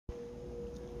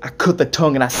I cut the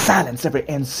tongue and I silence every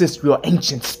ancestral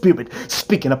ancient spirit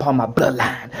speaking upon my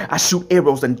bloodline. I shoot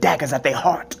arrows and daggers at their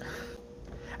heart.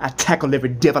 I tackle every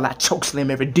devil, I chokeslam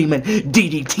every demon,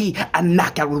 DDT, I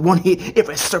knock out with one hit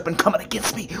every serpent coming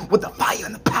against me with the fire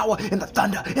and the power and the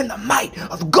thunder and the might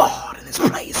of God in this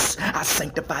place. I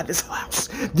sanctify this house,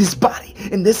 this body,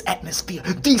 in this atmosphere,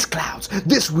 these clouds,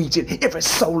 this region, every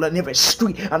soul in every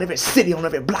street, on every city, on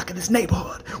every block in this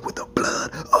neighborhood with the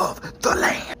blood of the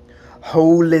Lamb.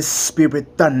 Holy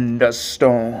Spirit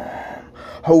thunderstorm,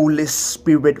 Holy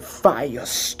Spirit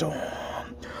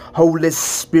firestorm, Holy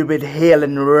Spirit hail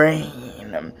and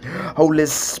rain, Holy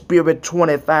Spirit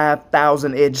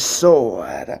 25,000 edged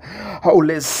sword,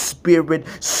 Holy Spirit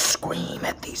scream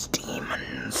at these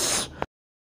demons.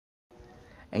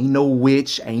 Ain't no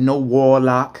witch, ain't no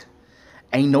warlock,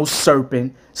 ain't no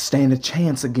serpent stand a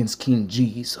chance against King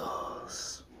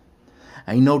Jesus.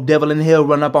 Ain't no devil in hell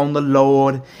run up on the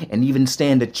Lord and even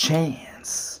stand a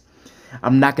chance.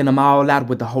 I'm knocking them all out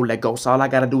with the Holy Ghost. All I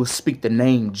got to do is speak the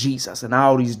name Jesus, and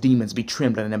all these demons be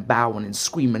trembling and bowing and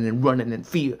screaming and running in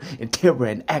fear and terror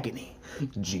and agony.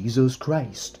 Jesus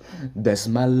Christ, that's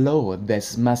my Lord,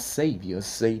 that's my Savior.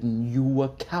 Satan, you a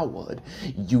coward.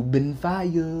 You've been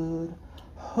fired.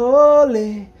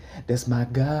 Holy, that's my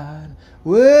God.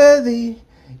 Worthy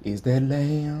is that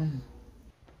Lamb.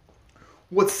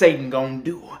 What's Satan gonna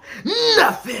do?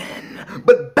 Nothing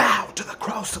but bow to the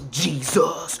cross of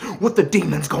Jesus. What the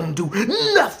demons gonna do?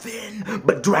 Nothing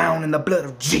but drown in the blood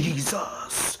of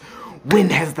Jesus. When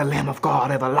has the Lamb of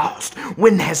God ever lost?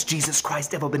 When has Jesus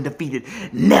Christ ever been defeated?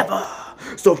 Never.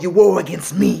 So if you war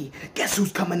against me, guess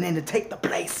who's coming in to take the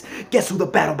place? Guess who the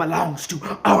battle belongs to?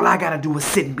 All I gotta do is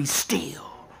sit and be still.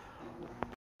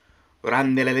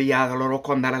 Randele loro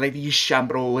condara le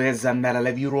visciambro esandara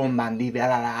le viro mandi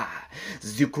verala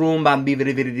zikrumba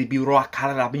bivere di biro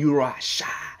akara biro asha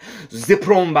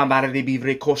zipromba bare di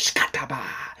bivre koskataba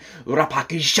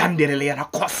rapaki shandere le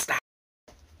costa.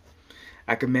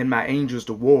 I command my angels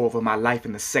to war over my life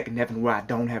in the second heaven where I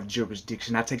don't have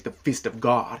jurisdiction. I take the fist of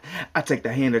God. I take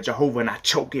the hand of Jehovah and I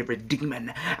choke every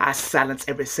demon. I silence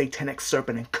every satanic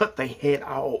serpent and cut their head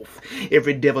off.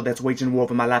 Every devil that's waging war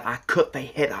over my life, I cut their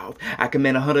head off. I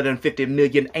command 150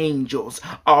 million angels,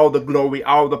 all the glory,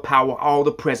 all the power, all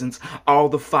the presence, all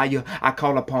the fire. I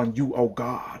call upon you, O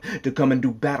God, to come and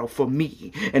do battle for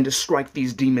me and to strike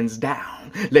these demons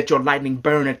down. Let your lightning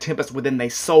burn a tempest within their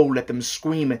soul. Let them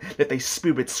scream and let their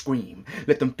spirit scream.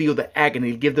 Let them feel the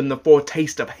agony. Give them the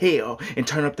foretaste of hell and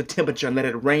turn up the temperature and let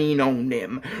it rain on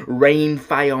them. Rain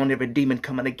fire on every demon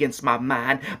coming against my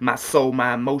mind, my soul,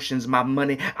 my emotions, my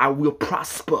money. I will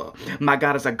prosper. My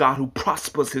God is a God who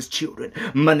prospers his children.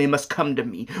 Money must come to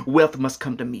me. Wealth must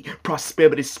come to me.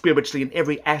 Prosperity spiritually in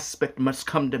every aspect must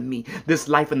come to me. This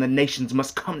life in the nations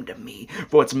must come to me.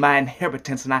 For it's my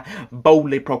inheritance, and I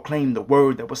boldly proclaim the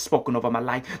word that was spoken over my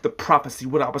life, the prophecy,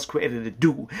 what I was created to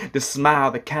do. The smile,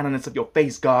 the countenance of your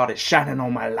face, God, is shining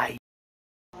on my life.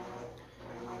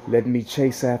 Let me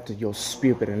chase after your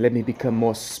spirit and let me become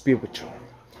more spiritual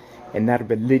and not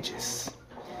religious.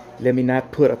 Let me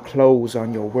not put a close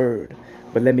on your word,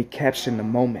 but let me capture the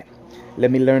moment.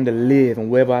 Let me learn to live, and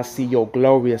wherever I see your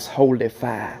glorious holy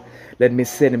fire, let me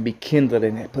sit and be kindled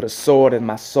and put a sword in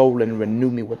my soul and renew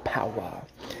me with power.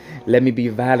 Let me be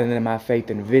violent in my faith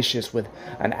and vicious with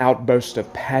an outburst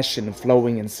of passion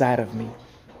flowing inside of me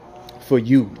for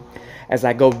you as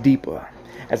I go deeper,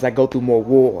 as I go through more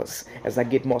wars, as I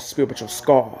get more spiritual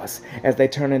scars, as they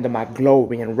turn into my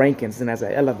glory and rankings, and as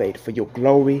I elevate for your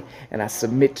glory and I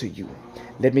submit to you.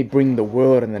 Let me bring the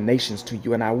world and the nations to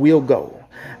you, and I will go.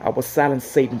 I will silence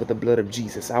Satan with the blood of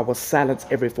Jesus. I will silence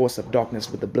every force of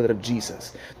darkness with the blood of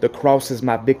Jesus. The cross is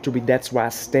my victory. That's where I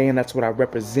stand. That's what I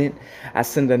represent. I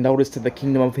send a notice to the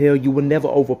kingdom of hell. You will never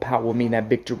overpower me in that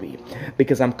victory,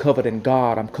 because I'm covered in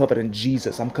God. I'm covered in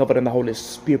Jesus. I'm covered in the Holy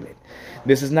Spirit.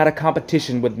 This is not a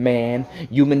competition with man.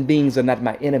 Human beings are not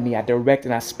my enemy. I direct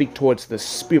and I speak towards the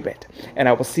spirit, and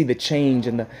I will see the change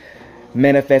and the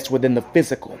manifest within the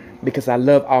physical, because I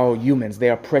love all humans. They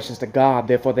are precious to God,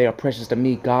 therefore they are precious to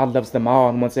me. God loves them all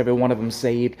and wants every one of them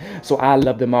saved, so I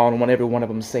love them all and want every one of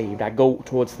them saved. I go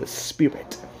towards the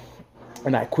spirit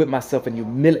and I equip myself in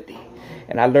humility,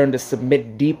 and I learn to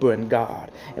submit deeper in God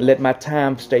and let my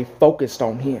time stay focused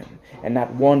on him and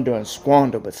not wander and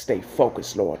squander, but stay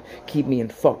focused, Lord. Keep me in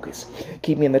focus.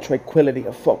 Keep me in the tranquility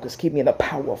of focus. Keep me in the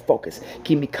power of focus.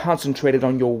 Keep me concentrated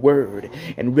on your word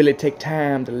and really take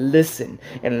time to listen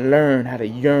and learn how to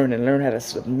yearn and learn how to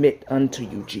submit unto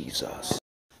you, Jesus.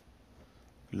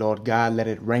 Lord God, let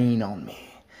it rain on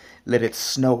me. Let it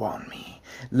snow on me.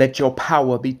 Let your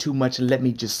power be too much and let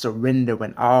me just surrender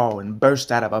in awe and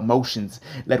burst out of emotions.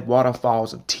 Let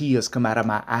waterfalls of tears come out of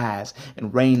my eyes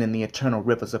and rain in the eternal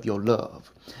rivers of your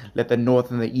love. Let the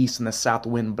north and the east and the south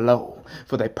wind blow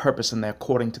for their purpose and their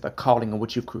according to the calling of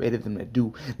which you've created them to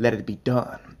do. Let it be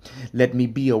done. Let me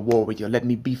be a warrior. Let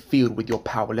me be filled with your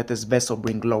power. Let this vessel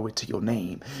bring glory to your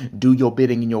name. Do your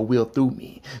bidding and your will through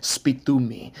me. Speak through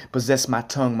me. Possess my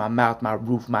tongue, my mouth, my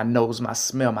roof, my nose, my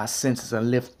smell, my senses,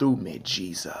 and live through me,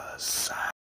 Jesus.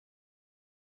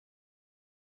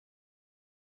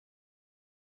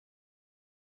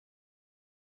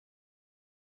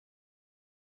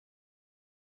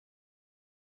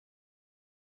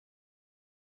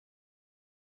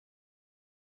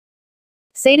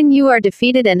 Satan, you are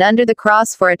defeated and under the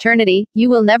cross for eternity. You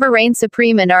will never reign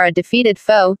supreme and are a defeated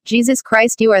foe. Jesus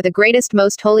Christ, you are the greatest,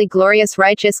 most holy, glorious,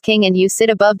 righteous King, and you sit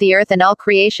above the earth and all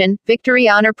creation. Victory,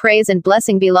 honor, praise, and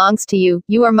blessing belongs to you.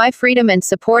 You are my freedom and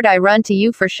support. I run to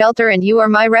you for shelter, and you are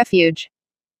my refuge.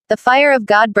 The fire of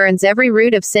God burns every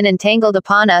root of sin entangled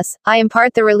upon us. I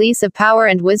impart the release of power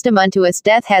and wisdom unto us.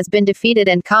 Death has been defeated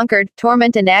and conquered.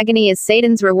 Torment and agony is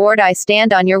Satan's reward. I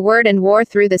stand on your word and war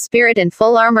through the Spirit in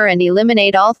full armor and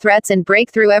eliminate all threats and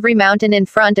break through every mountain in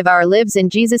front of our lives in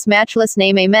Jesus' matchless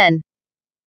name. Amen.